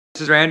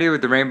This is Randy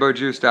with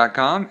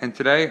therainbowjuice.com, and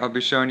today I'll be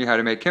showing you how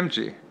to make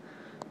kimchi.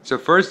 So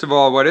first of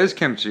all, what is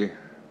kimchi?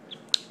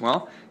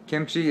 Well,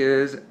 kimchi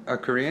is a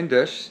Korean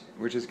dish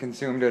which is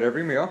consumed at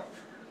every meal.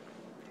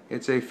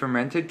 It's a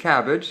fermented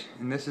cabbage,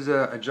 and this is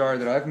a jar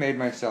that I've made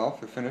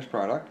myself, a finished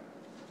product.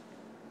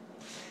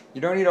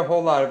 You don't eat a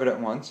whole lot of it at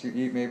once, you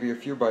eat maybe a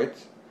few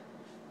bites.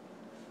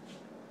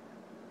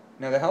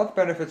 Now the health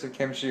benefits of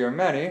kimchi are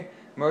many.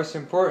 Most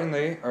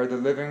importantly are the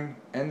living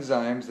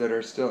enzymes that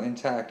are still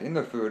intact in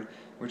the food,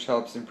 which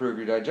helps improve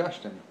your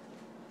digestion.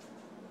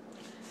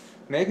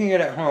 Making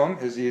it at home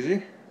is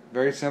easy,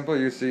 very simple.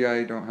 You see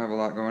I don't have a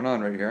lot going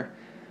on right here,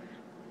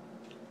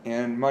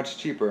 and much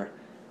cheaper.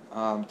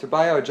 To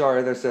buy a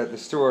jar that's at the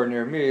store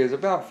near me is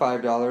about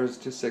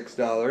 $5 to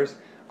 $6.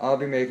 I'll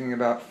be making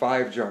about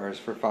 5 jars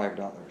for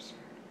 $5.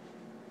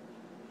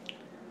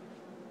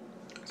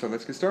 So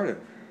let's get started.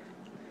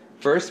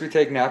 First we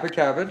take Napa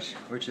cabbage,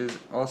 which is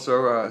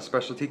also a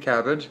specialty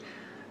cabbage.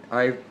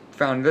 I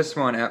found this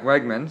one at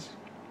Wegmans.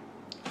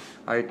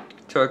 I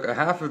took a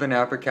half of the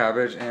Napa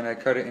cabbage and I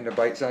cut it into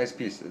bite-sized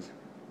pieces.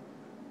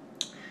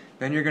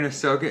 Then you're going to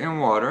soak it in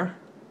water.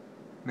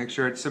 Make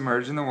sure it's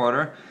submerged in the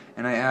water.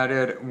 And I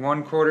added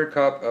 1/4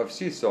 cup of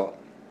sea salt.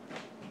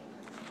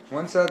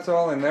 Once that's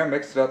all in there,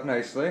 mix it up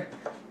nicely.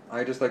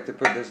 I just like to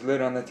put this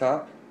lid on the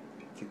top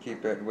to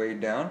keep it weighed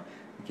down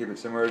and keep it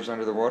submerged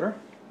under the water.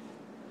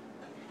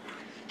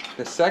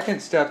 The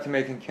second step to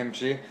making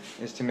kimchi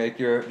is to make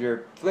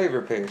your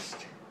flavor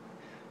paste.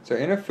 So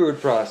in a food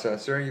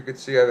processor, you can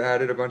see I've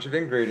added a bunch of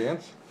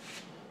ingredients.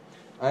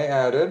 I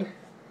added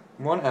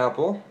 1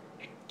 apple,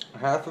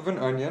 half of an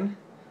onion,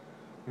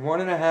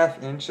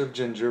 1½ inch of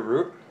ginger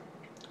root,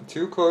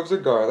 2 cloves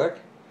of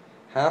garlic,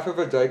 half of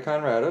a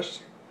Daikon radish,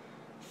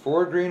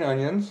 4 green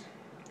onions,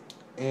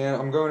 and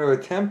I'm going to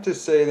attempt to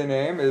say the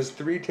name is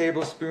 3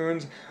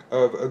 tablespoons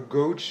of a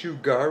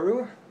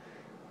Gochgaru,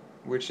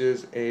 which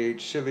is a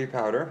chili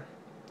powder.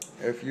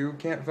 If you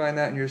can't find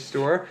that in your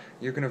store,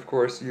 you can of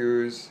course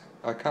use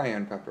a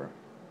cayenne pepper.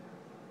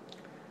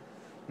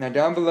 Now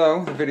down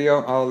below the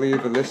video I'll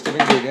leave a list of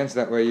ingredients,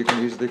 that way you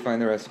can easily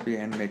find the recipe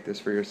and make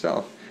this for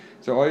yourself.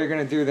 So all you're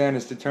going to do then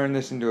is to turn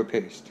this into a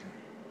paste.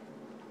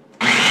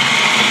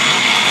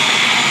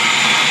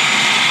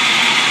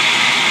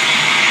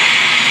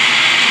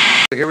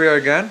 So here we are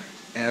again,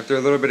 and after a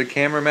little bit of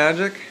camera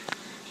magic,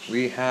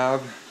 we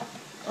have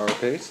our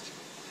paste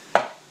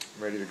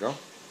ready to go.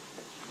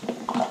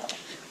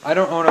 I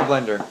don't own a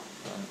blender,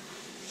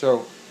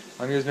 so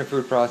I'm using a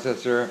food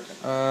processor.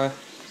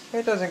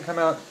 It doesn't come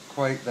out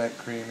quite that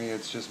creamy,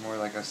 it's just more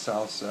like a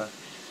salsa.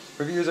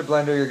 But if you use a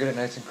blender, you'll get it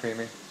nice and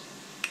creamy.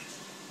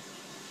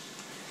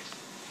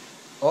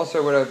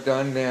 Also what I've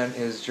done then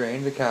is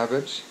drain the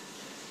cabbage,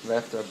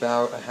 left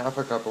about a half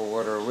a cup of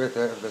water with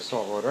it, of the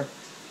salt water.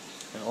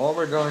 And all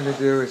we're going to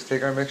do is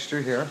take our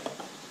mixture here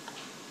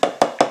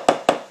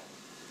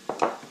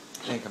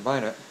and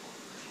combine it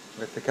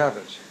with the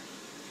cabbage,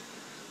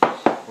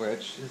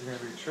 which is going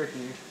to be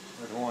tricky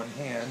with one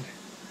hand,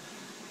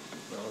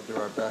 but we'll do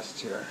our best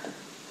here.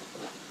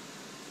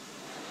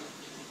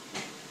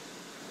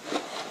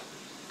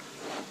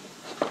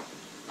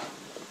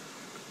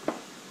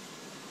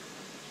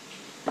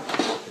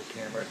 Put the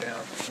camera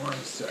down for 1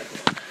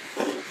 second.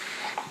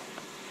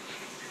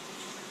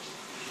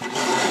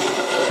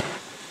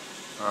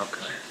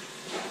 Okay.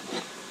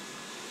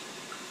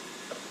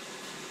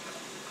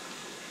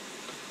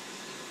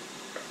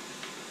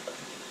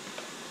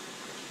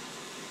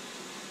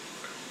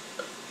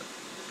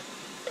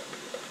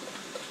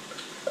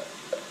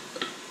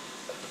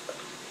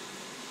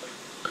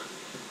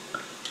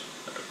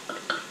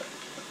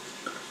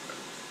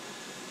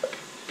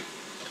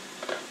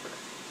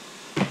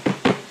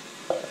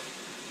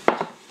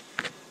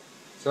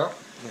 So,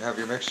 you have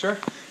your mixture,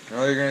 and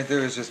all you're going to do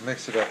is just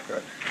mix it up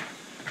good.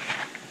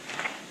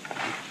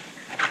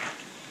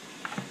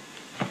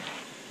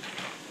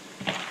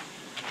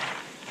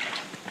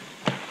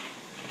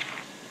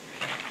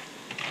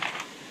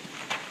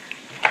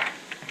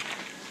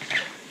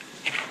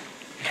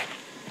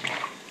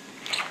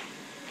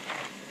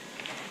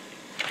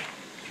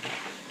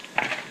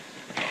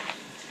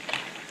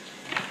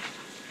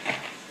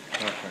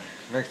 Okay,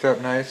 mixed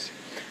up nice.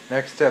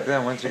 Next step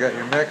then, once you got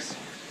your mix,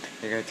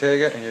 you're going to take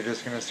it and you're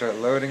just going to start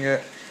loading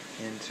it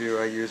into,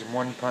 I use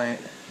 1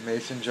 pint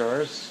mason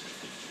jars.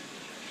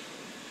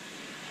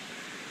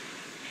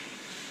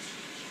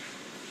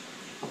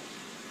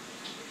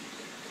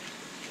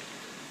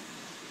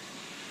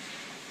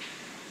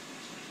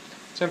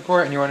 It's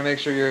important, you want to make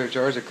sure your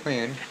jars are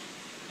clean,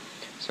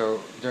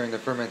 so during the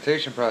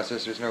fermentation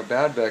process there's no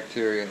bad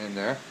bacteria in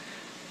there,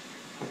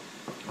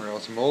 or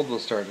else mold will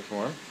start to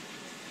form.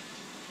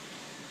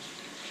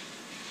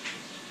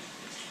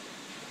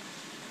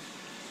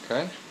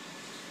 Okay.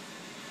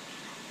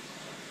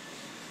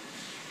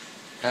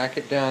 Pack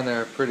it down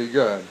there pretty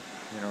good,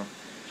 you know,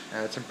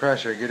 add some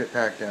pressure, get it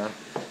packed down.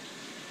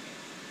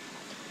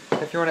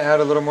 If you want to add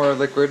a little more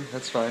liquid,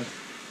 that's fine.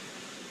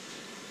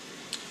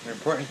 The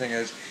important thing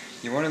is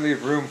you want to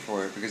leave room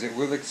for it because it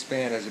will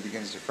expand as it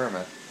begins to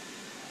ferment.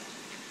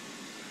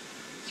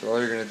 So all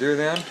you're going to do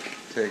then,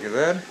 take a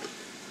lid,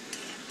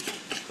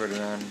 put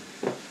it on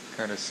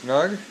kind of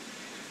snug,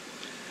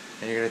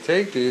 and you're going to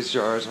take these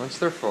jars once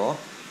they're full,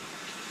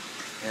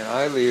 and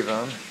I leave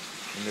them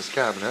in this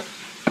cabinet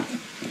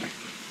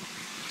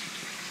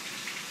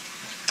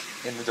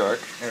in the dark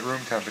at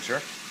room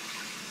temperature.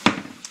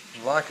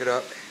 Lock it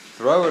up,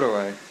 throw it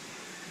away,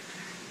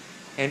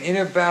 and in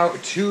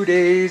about 2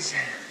 days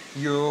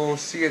you'll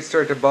see it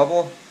start to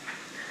bubble.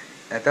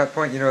 At that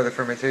point, you know the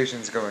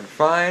fermentation's going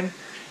fine.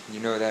 You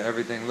know that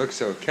everything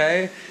looks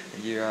okay.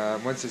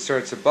 Once it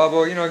starts to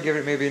bubble, you know, give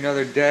it maybe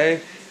another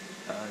day.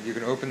 You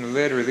can open the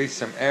lid, release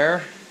some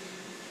air,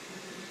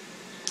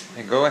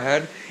 and go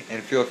ahead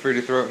and feel free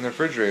to throw it in the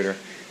refrigerator.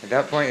 At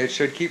that point, it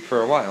should keep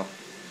for a while.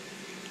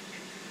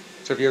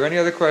 So if you have any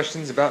other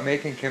questions about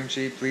making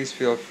kimchi, please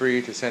feel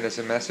free to send us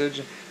a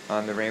message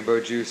on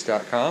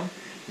therainbowjuice.com.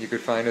 You could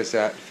find us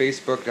at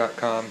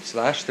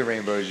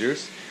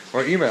facebook.com/therainbowjuice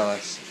or email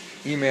us,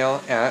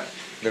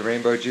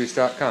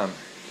 email@therainbowjuice.com.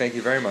 Thank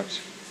you very much.